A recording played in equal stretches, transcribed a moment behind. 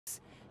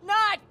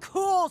Not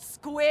cool,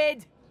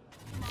 squid!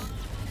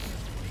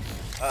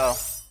 Uh oh.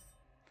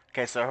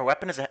 Okay, so her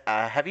weapon is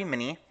a heavy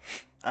mini.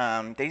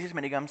 Daisy's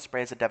minigun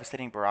sprays a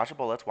devastating barrage of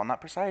bullets. While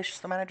not precise, she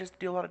still manages to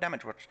deal a lot of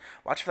damage.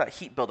 Watch for that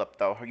heat buildup,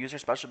 though. Her user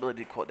special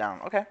ability to cool it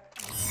down. Okay.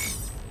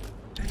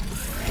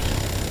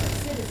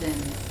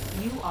 Citizens,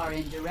 you are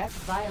in direct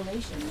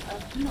violation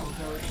of Penal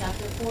Code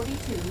Chapter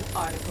 42,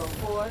 Article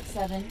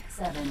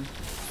 477.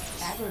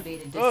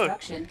 Aggravated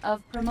destruction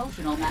of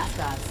promotional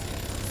mascots.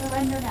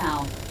 Surrender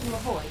now to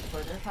avoid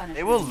further punishment.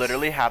 They will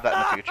literally have that in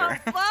the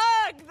future.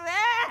 Fuck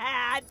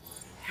that!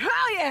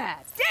 Hell yeah!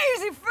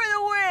 Daisy for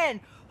the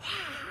win!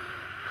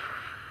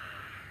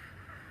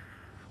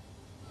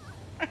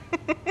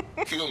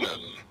 Human,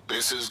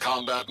 this is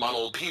Combat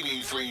Model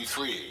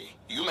PB-33.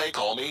 You may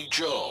call me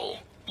Joe.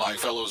 My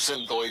fellow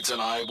synthoids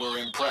and I were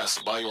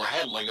impressed by your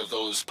handling of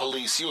those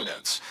police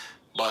units.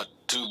 But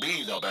to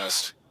be the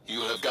best,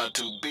 you have got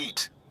to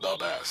beat the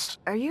best.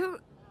 Are you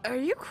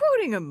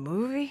quoting a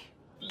movie?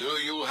 Do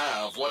you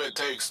have what it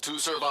takes to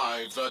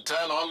survive the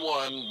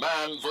 10-on-1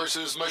 man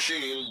versus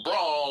machine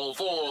brawl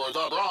for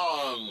the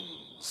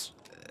bronze?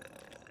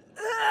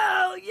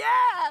 Oh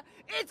yeah!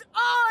 It's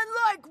on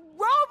like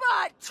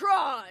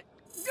Robotron!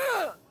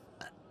 Ugh.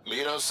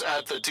 Meet us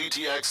at the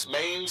TTX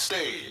main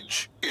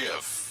stage,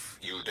 if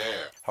you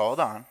dare. Hold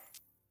on.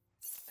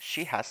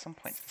 She has some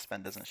points to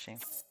spend, doesn't she?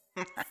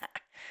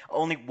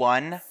 Only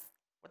one?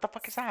 What the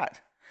fuck is that?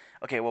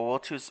 Okay, well, we'll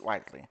choose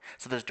wisely.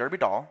 So there's Derby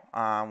Doll.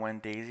 When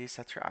Daisy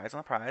sets her eyes on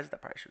the prize,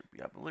 that prize should be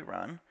able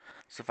run.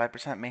 So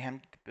 5%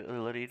 Mayhem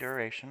ability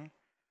duration.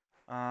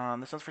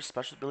 This one's for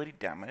special ability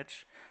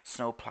damage.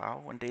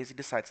 Snowplow. When Daisy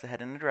decides to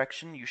head in a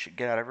direction, you should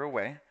get out of her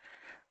way.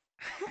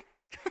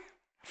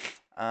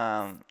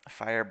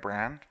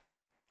 Firebrand.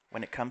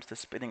 When it comes to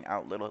spitting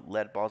out little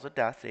lead balls of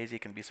death, Daisy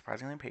can be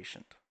surprisingly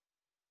impatient.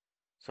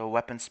 So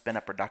weapon spin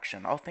up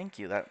reduction. Oh, thank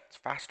you. That's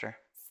faster.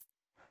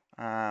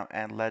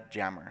 And lead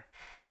jammer.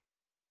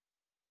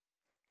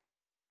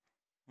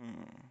 Let's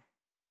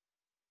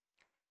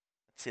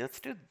see.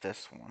 Let's do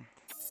this one.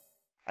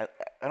 I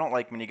don't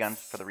like miniguns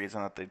for the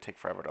reason that they take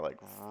forever to like.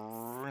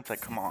 It's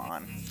like, come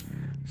on.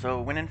 So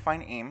when in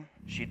fine aim,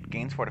 she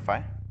gains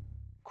fortify.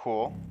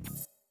 Cool.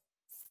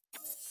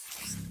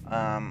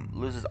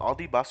 Loses all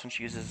debuffs when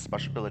she uses a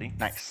special ability.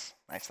 Nice.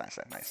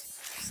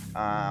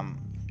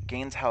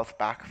 Gains health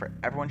back for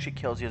everyone she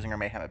kills using her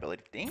Mayhem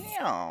ability.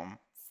 Damn.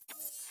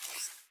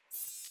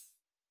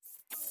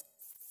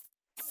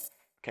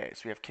 Okay,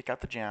 so we have kick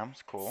out the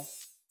jams. Cool.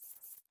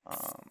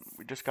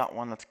 We just got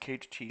one that's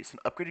cage cheese. An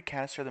upgraded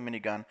canister of the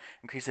minigun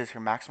increases her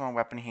maximum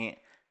weapon heat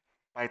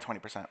by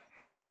 20%.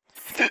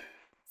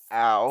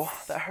 Ow,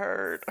 that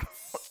hurt.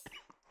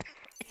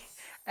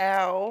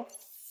 Ow.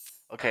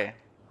 Okay.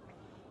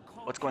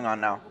 What's going on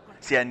now?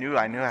 See, I knew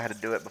I had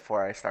to do it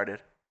before I started.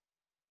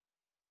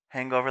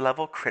 Hangover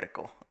level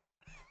critical.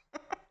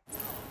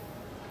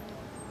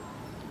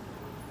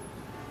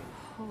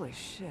 Holy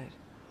shit.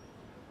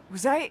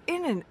 Was I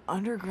in an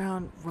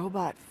underground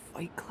robot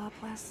fight club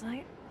last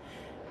night?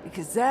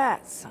 Because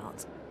that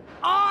sounds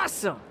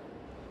awesome!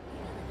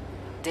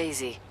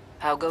 Daisy,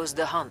 how goes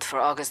the hunt for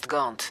August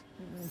Gaunt?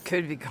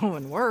 Could be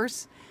going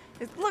worse.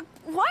 Look,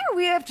 why are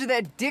we after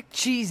that dick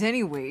cheese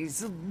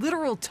anyways? A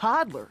literal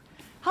toddler.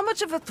 How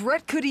much of a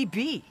threat could he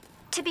be?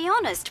 To be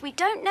honest, we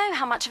don't know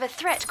how much of a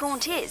threat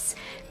Gaunt is,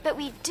 but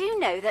we do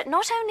know that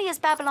not only is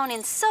Babylon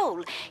in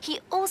Seoul, he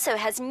also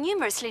has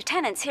numerous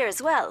lieutenants here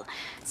as well.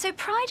 So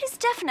Pride is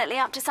definitely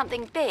up to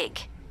something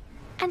big.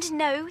 And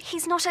no,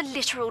 he's not a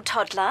literal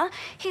toddler.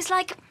 He's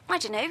like, I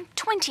don't know,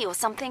 20 or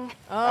something.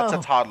 Oh,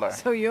 that's a toddler.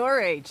 So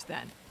your age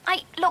then.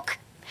 Look,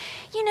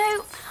 you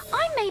know,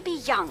 I may be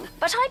young,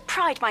 but I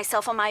pride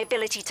myself on my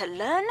ability to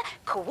learn,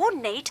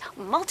 coordinate,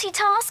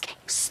 multitask.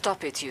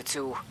 Stop it, you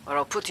two, or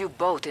I'll put you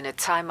both in a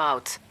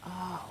timeout.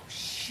 Oh,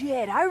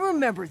 shit, I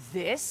remember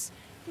this.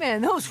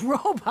 Man, those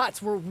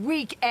robots were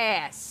weak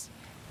ass.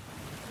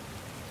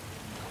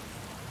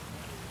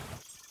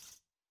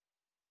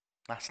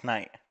 Last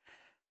night.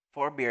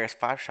 4 beers,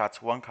 5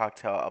 shots, 1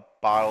 cocktail, a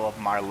bottle of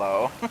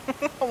Marlowe.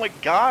 Oh my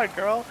god,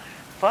 girl.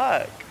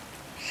 Fuck.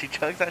 She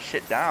chugs that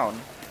shit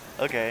down.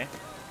 Okay.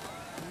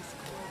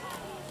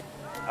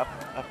 Up,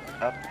 up,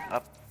 up,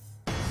 up.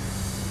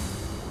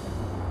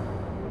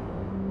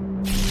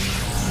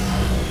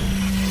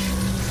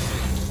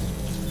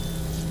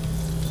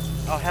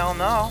 Oh, hell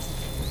no.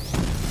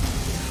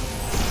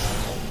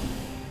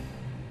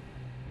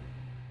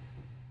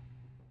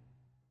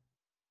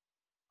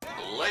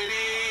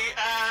 Lady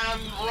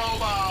and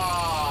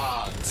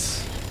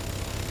robots,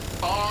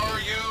 are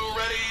you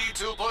ready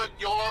to put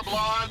your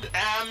blood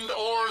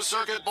and/or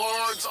circuit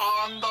boards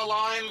on the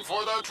line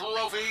for the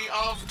trophy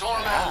of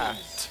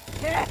torment?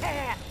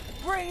 Yeah,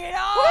 bring it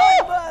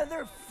on,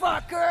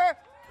 motherfucker!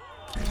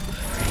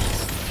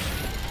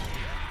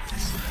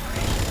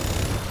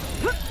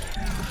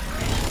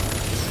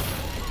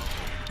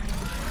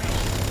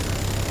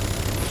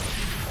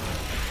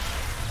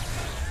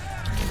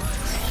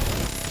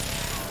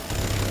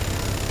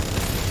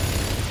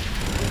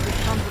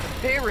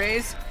 Pay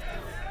raise.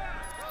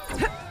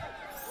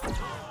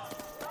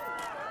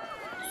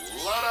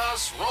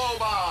 Badass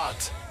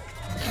Robot!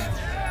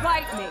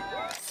 Bite me!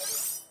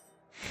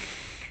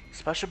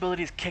 Special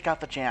abilities kick out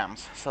the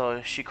jams.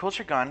 So she cools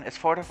her gun, is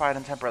fortified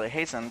and temporarily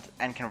hastened,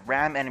 and can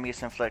ram enemies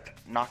to inflict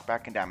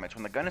knockback and damage.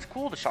 When the gun is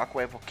cooled, the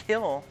shockwave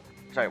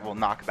will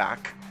knock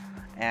back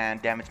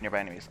and damage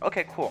nearby enemies.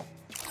 Okay, cool.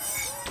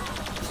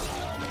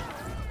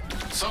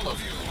 Some of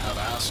you have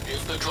asked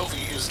if the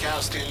trophy is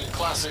cast in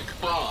classic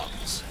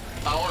bronze.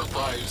 Our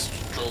prized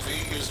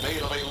trophy is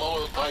made of a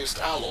lower-priced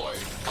alloy,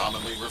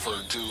 commonly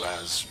referred to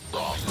as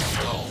bronze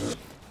gold.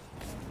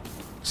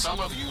 Some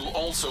of you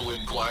also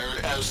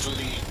inquired as to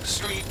the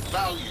street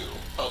value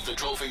of the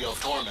Trophy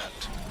of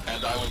Torment,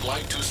 and I would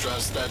like to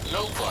stress that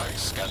no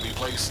price can be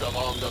placed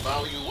upon the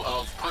value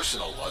of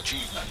personal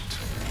achievement.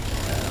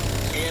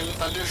 In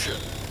addition,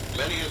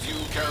 many of you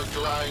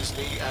characterized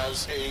me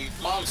as a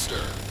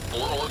monster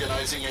for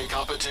organizing a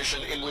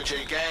competition in which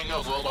a gang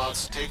of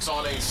robots takes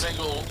on a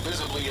single,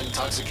 visibly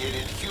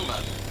intoxicated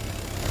human.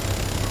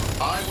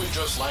 I would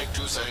just like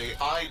to say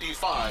I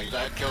defy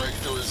that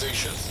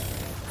characterization.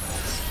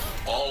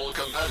 All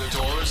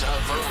competitors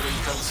have verbally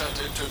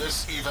consented to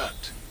this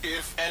event.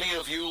 If any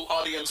of you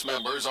audience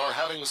members are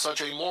having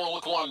such a moral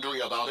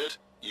quandary about it,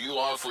 you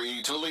are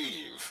free to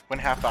leave. When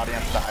half the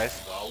audience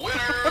dies. The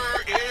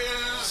winner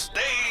is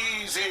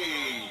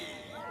Daisy!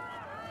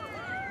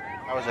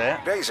 That was it?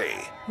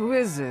 Daisy, Who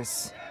is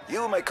this?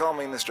 you may call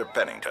me Mr.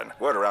 Pennington.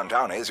 Word around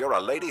town is you're a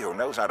lady who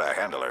knows how to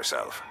handle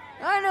herself.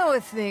 I know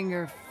a thing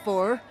or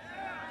four.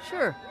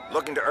 Sure.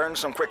 Looking to earn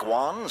some quick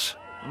wands?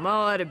 I'm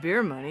all out of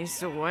beer money,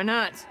 so why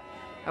not?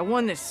 I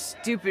won this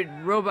stupid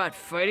robot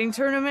fighting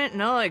tournament,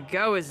 and all I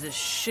got was this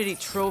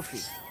shitty trophy.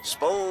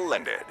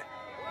 Splendid.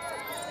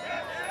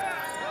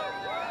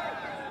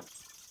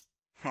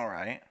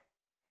 Alright.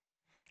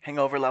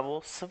 Hangover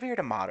level, severe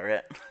to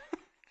moderate.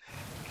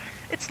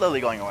 It's slowly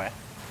going away.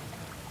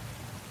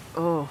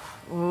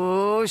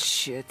 Oh,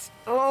 shit.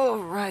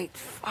 Oh, right.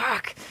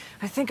 Fuck.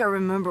 I think I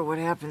remember what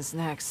happens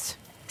next.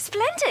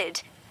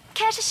 Splendid!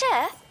 Care to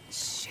share?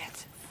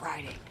 Shit.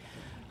 Friday.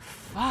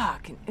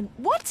 Fuck. And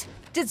what?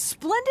 Did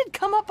Splendid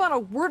come up on a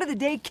word of the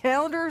day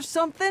calendar or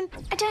something?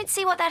 I don't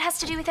see what that has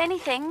to do with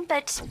anything,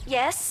 but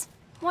yes.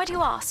 Why do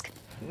you ask?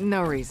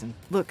 No reason.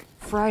 Look,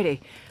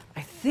 Friday.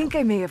 I think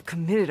I may have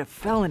committed a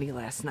felony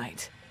last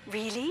night.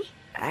 Really?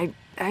 I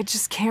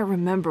just can't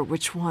remember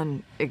which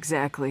one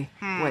exactly.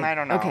 Wait, I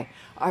don't know. Okay,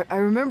 I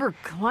remember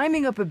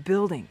climbing up a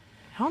building.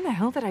 How in the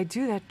hell did I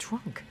do that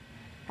drunk?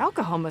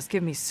 Alcohol must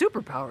give me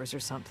superpowers or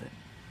something.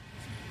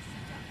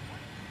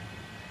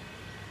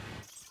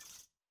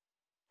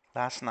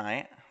 Last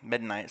night,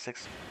 midnight,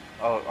 6...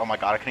 Oh my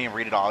god, I couldn't even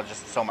read it all.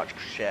 Just so much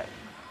shit.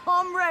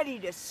 I'm ready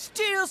to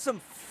steal some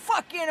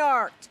fucking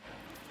art.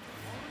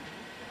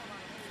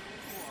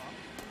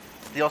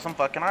 Steal some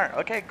fucking art.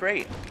 Okay,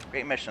 great.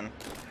 Great mission.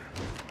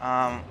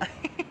 I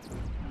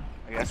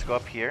guess go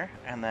up here,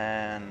 and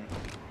then...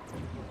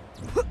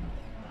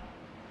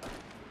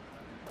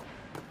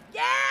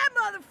 Yeah,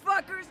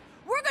 motherfuckers!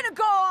 We're gonna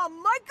go all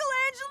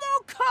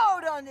Michelangelo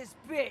Code on this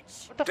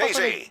bitch! What the fuck was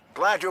Daisy,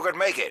 glad you could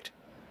make it.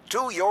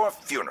 To your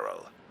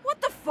funeral.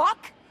 What the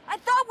fuck? I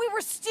thought we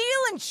were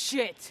stealing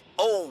shit!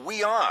 Oh,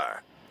 we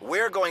are.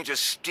 We're going to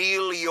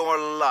steal your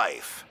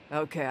life.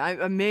 Okay,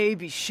 I may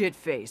be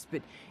shit-faced,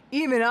 but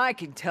even I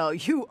can tell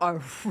you are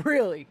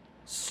really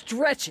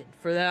stretching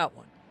for that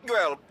one.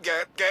 Well,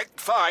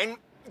 fine.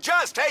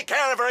 Just take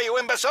care of her, you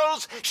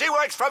imbeciles. She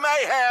works for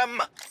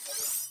Mayhem.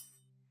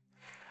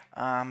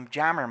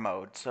 Jammer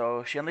mode.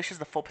 So she unleashes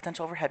the full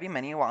potential of her heavy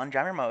mini while in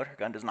jammer mode. Her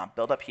gun does not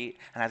build up heat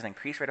and has an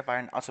increased rate of fire.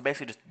 And also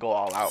basically just go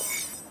all out.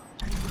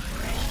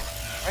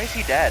 Why is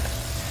he dead?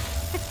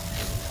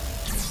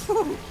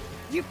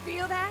 You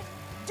feel that?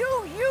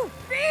 Do you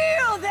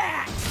feel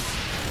that?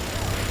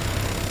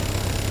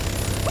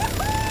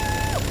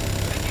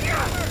 Woohoo!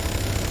 Yeah!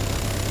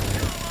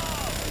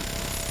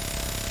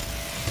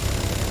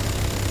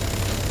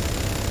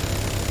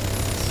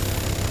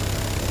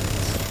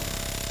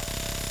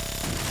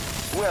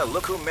 Well,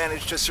 look who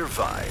managed to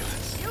survive.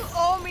 You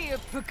owe me a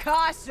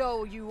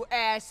Picasso, you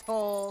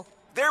asshole.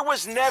 There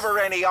was never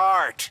any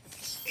art.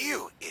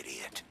 You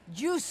idiot.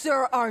 You,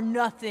 sir, are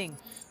nothing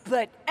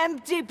but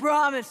empty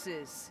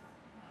promises.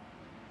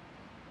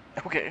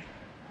 Okay.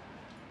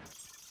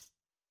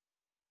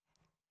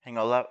 Hang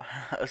on up.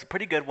 It was a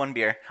pretty good one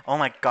beer. Oh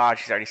my god,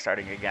 she's already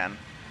starting again.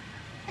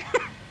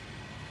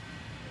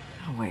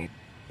 Oh, wait.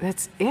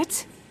 That's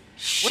it?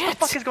 Shit! What the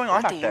fuck is going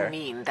on What do back you there?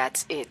 mean,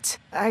 that's it?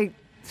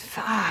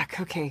 Fuck,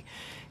 okay.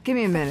 Give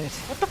me a minute.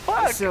 What the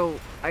fuck? So,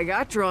 I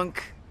got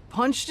drunk,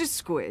 punched a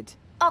squid,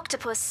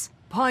 Octopus.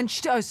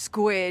 punched a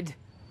squid,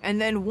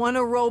 and then won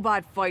a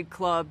robot fight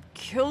club,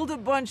 killed a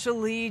bunch of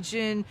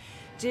Legion,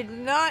 did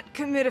not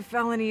commit a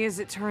felony as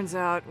it turns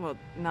out. Well,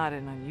 not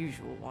an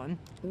unusual one.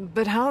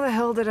 But how the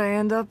hell did I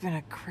end up in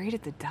a crate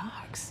at the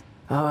docks?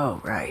 Oh,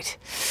 right.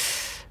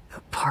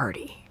 A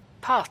party.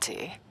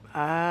 Party?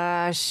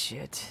 Ah,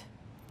 shit.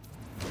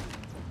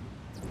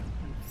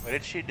 What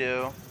did she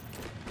do?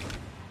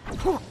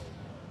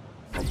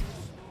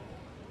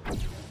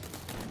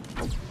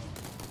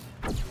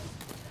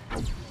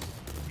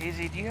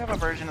 Daisy, do you have a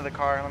version of the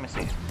car? Let me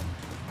see.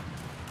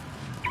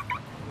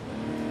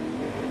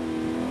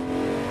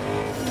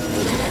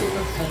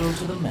 The pedal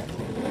to the metal.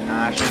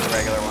 Nah, she's a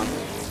regular one.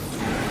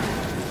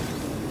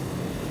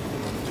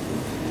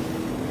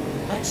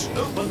 Let's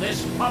open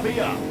this puppy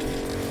up.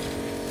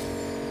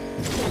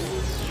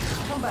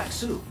 Come back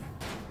soon.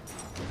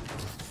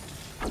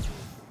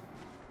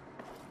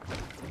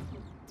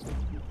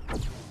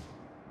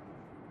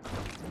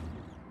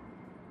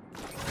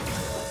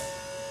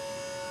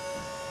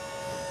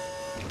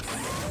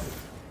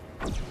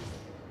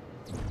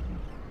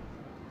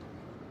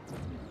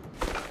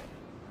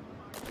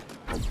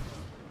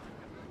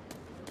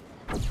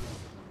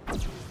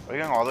 Are we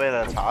going all the way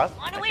to the top?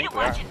 Want a way to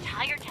watch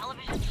entire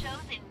television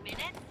shows in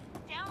minutes?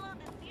 Download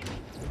the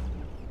series.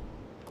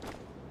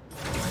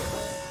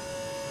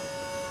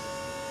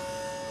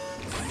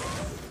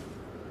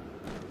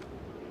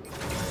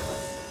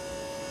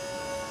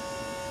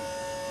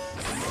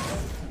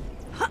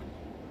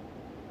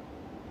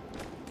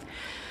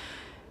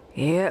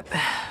 Yep,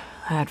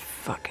 that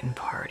fucking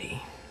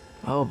party.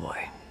 Oh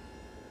boy.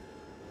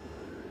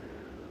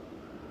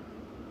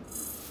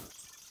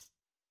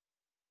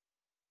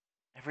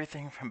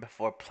 Everything from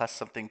before plus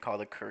something called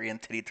a Korean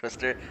titty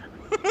twister.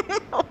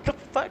 What the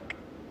fuck?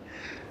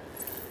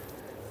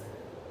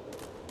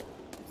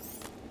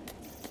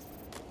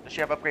 Does she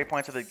have upgrade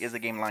points or is the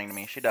game lying to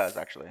me? She does,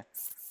 actually.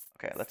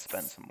 Okay, let's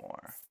spend some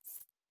more.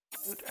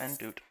 Doot and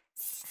doot.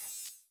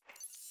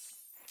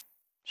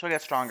 She'll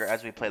get stronger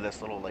as we play this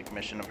little, like,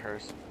 mission of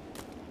hers.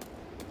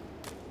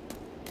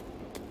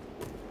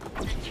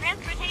 The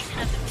transportation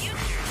of the future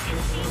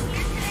is seen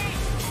here today.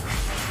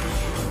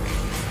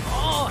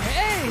 Oh, hey!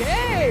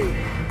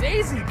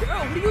 Daisy,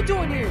 girl, what are you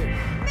doing here?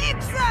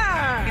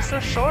 Mixer! He's so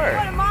short.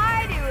 What am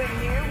I doing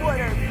here? What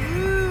are you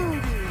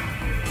doing?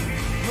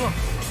 Look,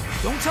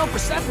 don't tell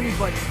Persephone,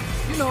 but,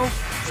 you know,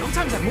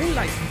 sometimes I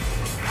moonlight.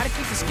 Gotta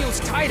keep the skills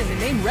tight and the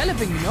name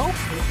relevant, you know?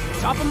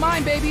 Top of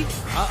mind, baby.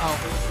 Uh-oh.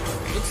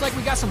 Looks like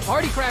we got some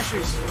party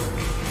crashers.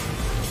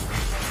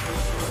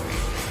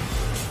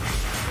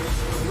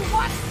 You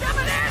want some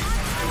of this?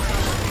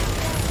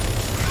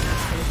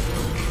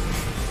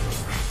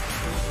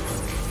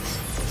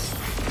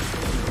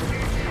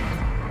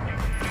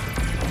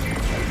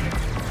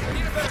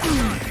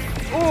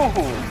 Ooh.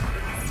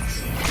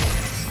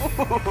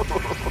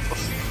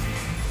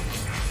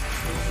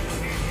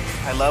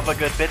 I love a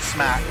good bitch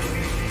smack.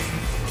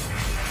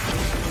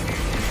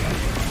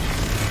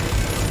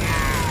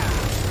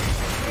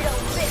 Real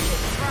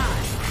vicious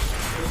crime.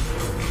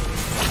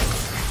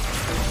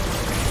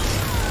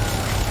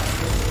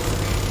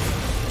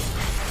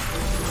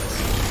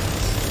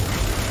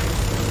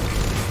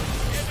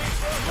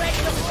 Ready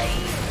to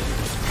bleed.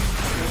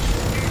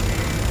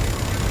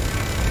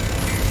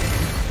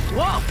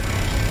 Whoa!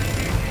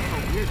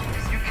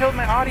 You killed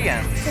my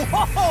audience.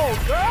 Whoa,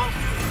 girl!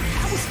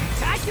 That was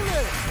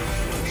spectacular!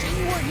 Shame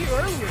you weren't here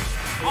earlier.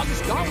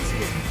 August Gaunt was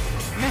here.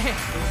 Man,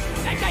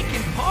 that guy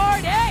can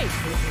party!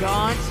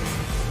 Gaunt?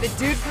 The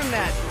dude from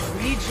that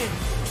Legion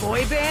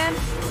boy band?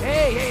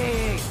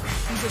 Hey.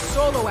 He's a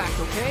solo act,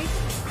 okay?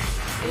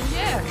 And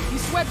yeah, he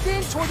swept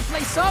in, tore the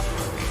place up,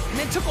 and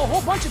then took a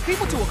whole bunch of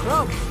people to a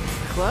club.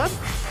 Club?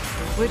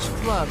 Which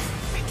club?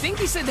 I think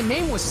he said the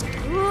name was...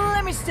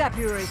 Let me stop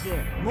you right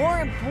there. More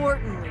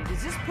importantly,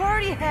 does this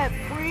party have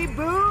free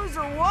booze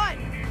or what?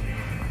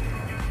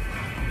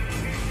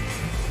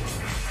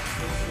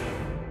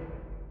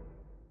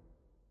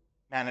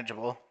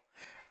 Manageable.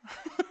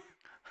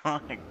 Oh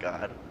my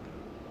god.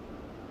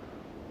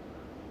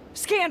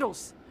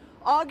 Scandals!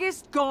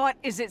 August Gaunt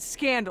is at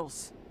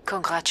Scandals.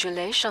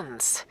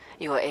 Congratulations.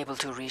 You were able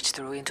to reach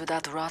through into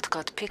that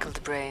rot-gut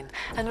pickled brain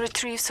and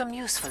retrieve some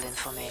useful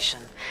information.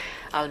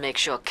 I'll make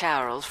sure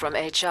Carol from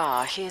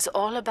HR hears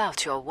all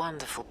about your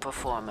wonderful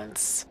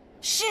performance.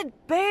 Shit,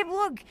 babe,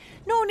 look.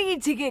 No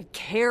need to get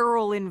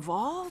Carol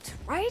involved,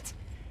 right?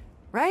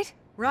 Right?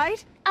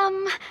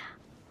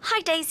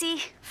 Hi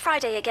Daisy.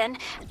 Friday again.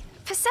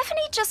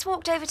 Persephone just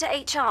walked over to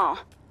HR.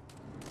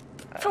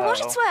 For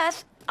what it's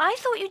worth, I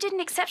thought you did an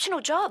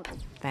exceptional job.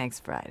 Thanks,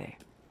 Friday.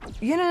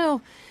 You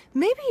know,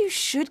 maybe you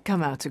should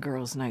come out to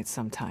girls' night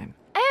sometime.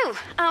 Oh,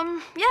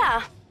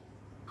 yeah.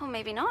 Or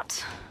maybe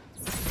not.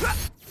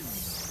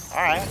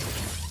 Alright.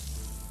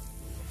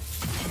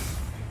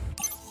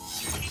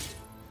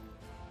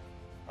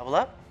 Level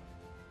up?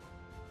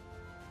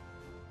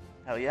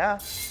 Hell yeah.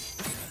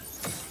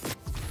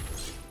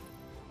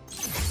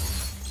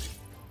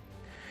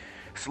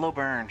 Slow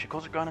burn. She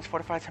calls her gun is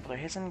fortified, temporary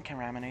hidden, can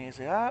ram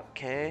easily up.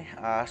 Okay.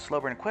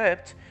 Slow burn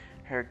equipped.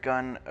 Her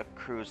gun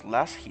accrues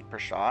less heat per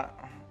shot.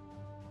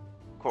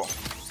 Cool.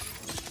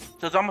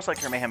 So it's almost like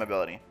her Mayhem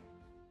ability.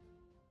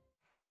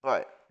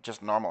 But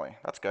just normally.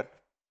 That's good.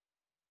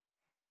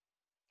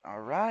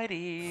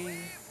 Alrighty.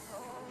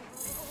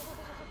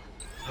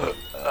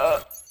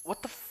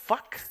 What the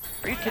fuck?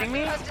 Are you kidding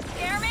me? Supposed to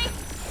scare me?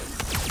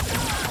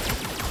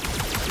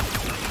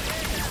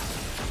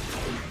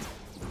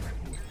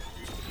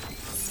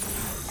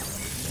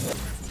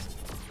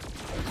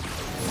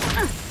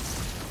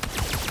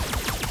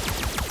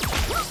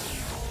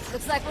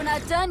 like we're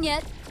not done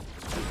yet.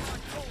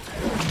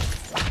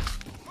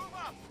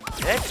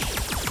 Bitch.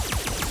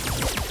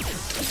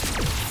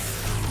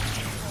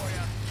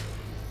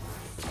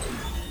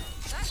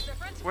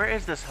 Where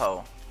is this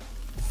hoe?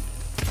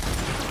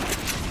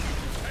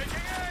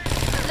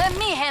 Let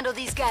me handle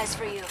these guys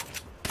for you.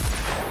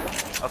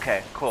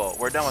 Okay, cool.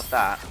 We're done with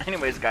that.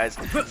 Anyways, guys,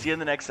 see you in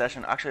the next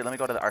session. Actually, let me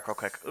go to the arc real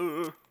quick.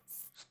 Ooh.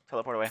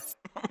 Teleport away.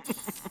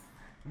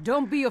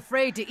 Don't be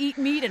afraid to eat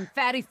meat and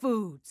fatty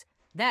foods.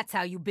 That's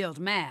how you build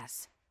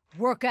mass.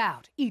 Work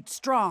out, eat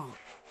strong.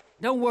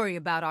 Don't worry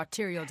about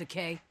arterial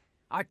decay.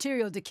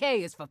 Arterial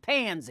decay is for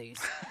pansies.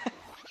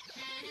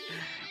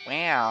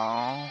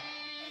 Wow.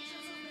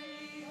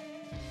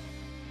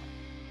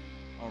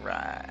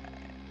 Alright.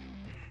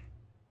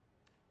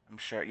 I'm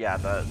sure, yeah,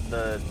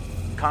 the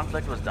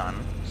conflict was done.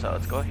 So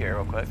let's go here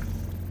real quick.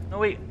 No,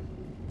 wait.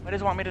 Why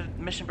does it want me to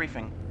mission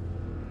briefing?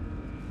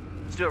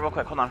 Let's do it real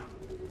quick, hold on.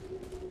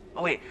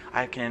 Oh wait,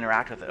 I can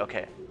interact with it,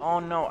 okay. Oh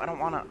no, I don't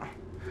wanna.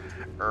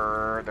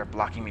 They're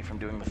blocking me from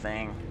doing the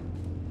thing.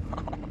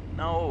 Oh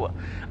no.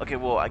 Okay,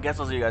 well, I guess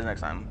I'll see you guys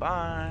next time.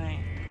 Bye.